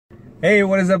Hey,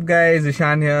 what is up guys?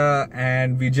 Ishan here,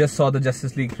 and we just saw the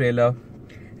Justice League trailer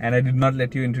and I did not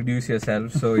let you introduce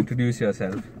yourself, so introduce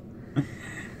yourself.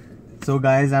 So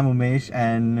guys, I'm Umesh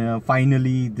and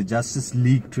finally the Justice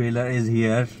League trailer is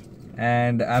here.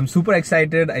 And I'm super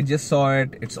excited. I just saw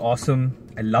it. It's awesome.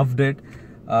 I loved it.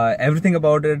 Everything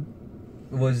about it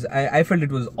was, I felt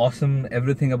it was awesome.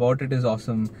 Everything about it is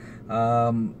awesome.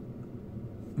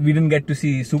 We didn't get to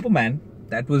see Superman.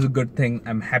 That was a good thing.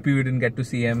 I'm happy we didn't get to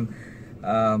see him.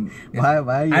 Why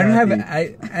are you I don't happy?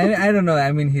 I don't know.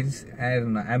 I mean, I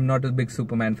don't know. I'm not a big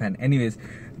Superman fan. Anyways,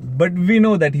 but we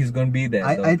know that he's going to be there.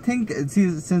 I think,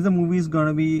 see, since the movie is going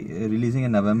to be releasing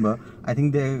in November, I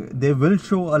think they will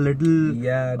show a little,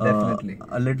 yeah, definitely,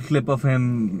 a little clip of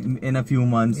him in a few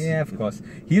months. Yeah, of course,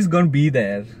 he's going to be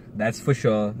there. That's for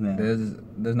sure. Yeah.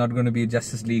 There's not going to be a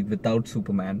Justice League without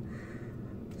Superman.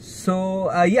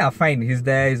 So yeah, fine. He's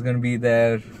there. He's going to be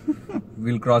there.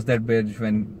 We'll cross that bridge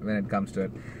when it comes to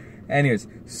it. Anyways,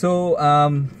 so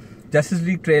Justice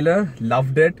League trailer,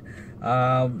 loved it.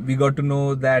 We got to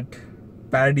know that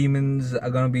parademons are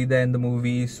going to be there in the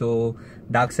movie, so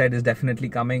Darkseid is definitely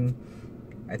coming.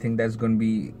 I think that's going to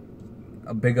be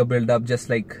a bigger build up, just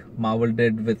like Marvel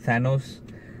did with Thanos.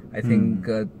 I think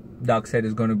Darkseid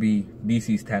is going to be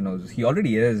DC's Thanos. He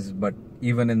already is, but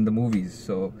even in the movies.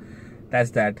 So that's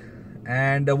that.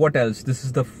 And what else? This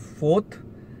is the fourth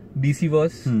DC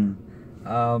verse.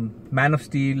 Man of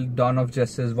Steel, Dawn of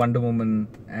Justice, Wonder Woman,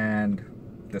 and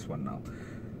this one now.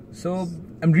 So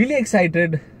I'm really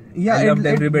excited. Yeah, I loved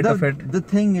every bit of it. The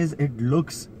thing is, it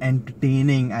looks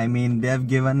entertaining. I mean, they have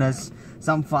given us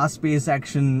some fast-paced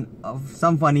action, of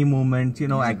some funny moments. You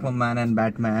know, Aquaman and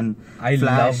Batman. I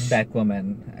Flash. loved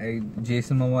Aquaman.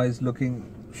 Jason Momoa is looking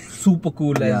super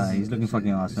cool. Yeah, he's looking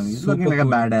fucking awesome. He's super looking like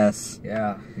cool. a badass.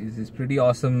 Yeah, he's pretty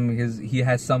awesome. He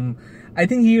has some. I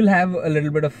think he will have a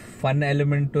little bit of fun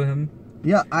element to him.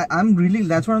 Yeah, I'm really.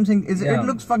 That's what I'm saying. It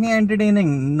looks fucking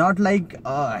entertaining, not like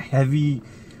heavy.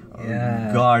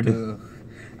 God.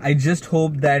 I just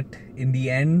hope that in the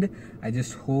end, I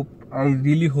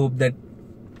really hope that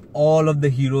all of the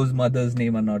heroes' mothers'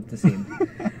 name are not the same.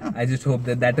 I just hope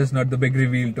that is not the big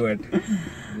reveal to it.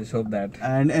 I just hope that.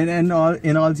 And in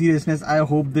all seriousness, I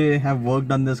hope they have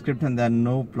worked on the script and there are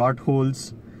no plot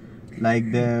holes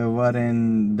like there were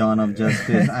in Dawn of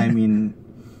Justice. I mean,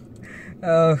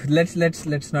 let's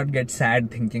not get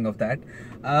sad thinking of that.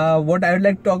 What I would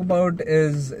like to talk about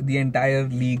is the entire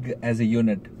league as a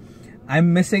unit.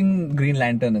 I'm missing Green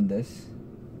Lantern in this.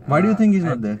 Why do you think he's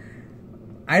not there?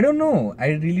 I don't know. I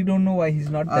really don't know why he's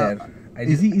not there.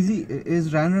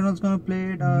 Is Ryan Reynolds gonna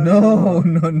play it? No.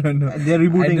 They're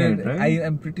rebooting it, right? I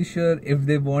am pretty sure if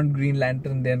they want Green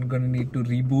Lantern, they're gonna need to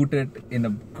reboot it in a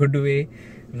good way.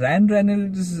 Ryan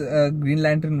Reynolds' Green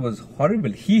Lantern was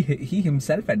horrible. He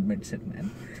himself admits it,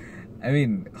 man. I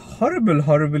mean, horrible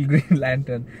Green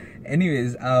Lantern.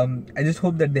 Anyways, I just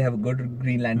hope that they have a good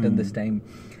Green Lantern this time.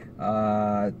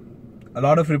 A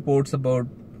lot of reports about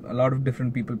a lot of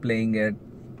different people playing it.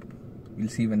 We'll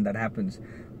see when that happens.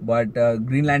 But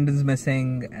Green Lantern's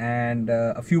missing, and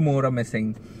a few more are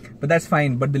missing. But that's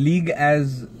fine. But the league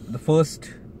as the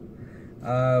first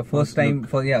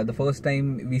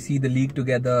time we see the league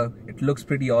together, it looks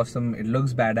pretty awesome. It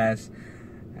looks badass.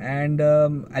 And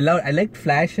I liked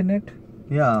Flash in it.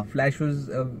 Yeah, Flash was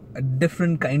a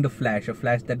different kind of Flash, a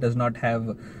Flash that does not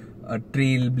have a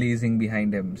trail blazing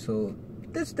behind him. So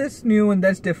that's new and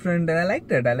that's different, and I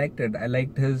liked it. I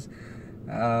liked his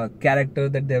character,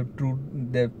 that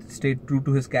they've stayed true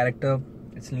to his character.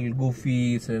 It's a little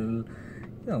goofy. It's a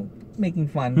little, making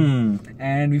fun.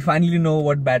 And we finally know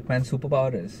what Batman's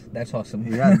superpower is. That's awesome.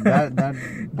 Yeah, that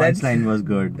punchline was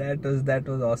good. That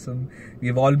was awesome.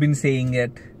 We've all been saying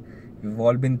it. We've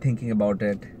all been thinking about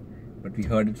it, but we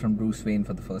heard it from Bruce Wayne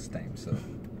for the first time. So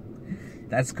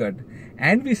that's good.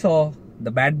 And we saw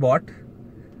the Batbot.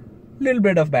 Little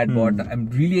bit of Batbot. I'm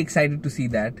really excited to see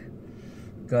that,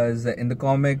 because in the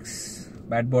comics,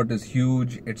 Batbot is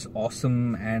huge. It's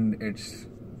awesome and it's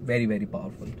very, very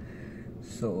powerful.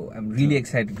 So I'm really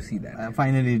excited to see that.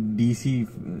 Finally,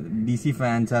 DC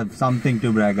fans have something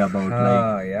to brag about.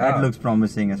 That looks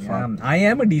promising as fuck. I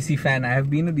am a DC fan. I have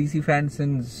been a DC fan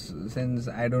since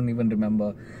I don't even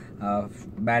remember.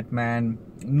 Batman,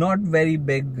 not very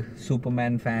big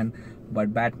Superman fan,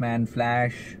 but Batman,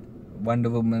 Flash, Wonder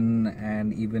Woman,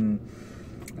 and even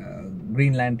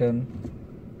Green Lantern,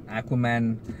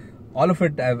 Aquaman, all of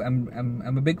it.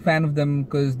 I'm a big fan of them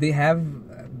because they have.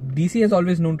 DC has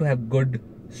always known to have good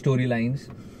storylines.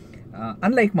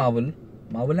 Unlike Marvel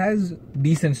has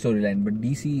decent storyline, but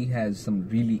DC has some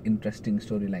really interesting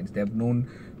storylines. They have known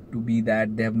to be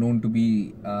that. They have known to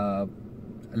be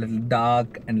a little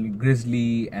dark and a little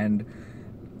grisly, and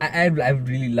I've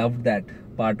really loved that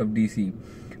part of DC.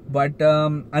 But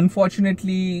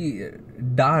unfortunately,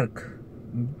 Dark,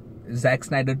 Zack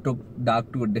Snyder took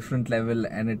Dark to a different level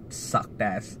and it sucked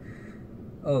ass.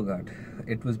 Oh god,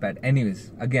 it was bad.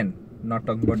 Anyways, again, not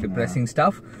talking about depressing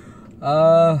stuff.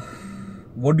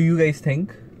 What do you guys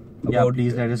think? Yeah,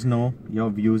 please let us know your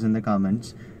views in the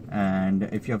comments. And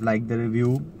if you have liked the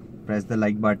review, press the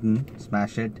like button,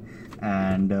 smash it.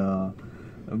 And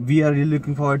we are really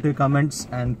looking forward to your comments.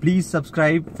 And please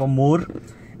subscribe for more.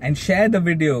 And share the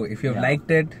video. If you have liked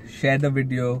it, share the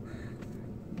video.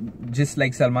 Just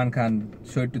like Salman Khan,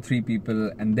 show it to 3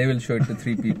 people and they will show it to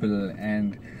 3 people.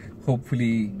 And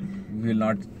hopefully we will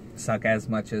not suck as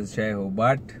much as Jai Ho.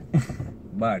 But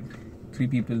 3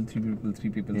 people, 3 people, 3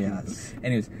 people, 3 people.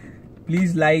 Anyways,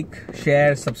 please like,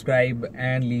 share, subscribe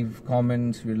and leave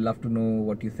comments. We'd love to know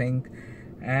what you think.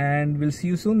 And we'll see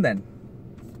you soon then.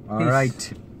 All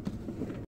right.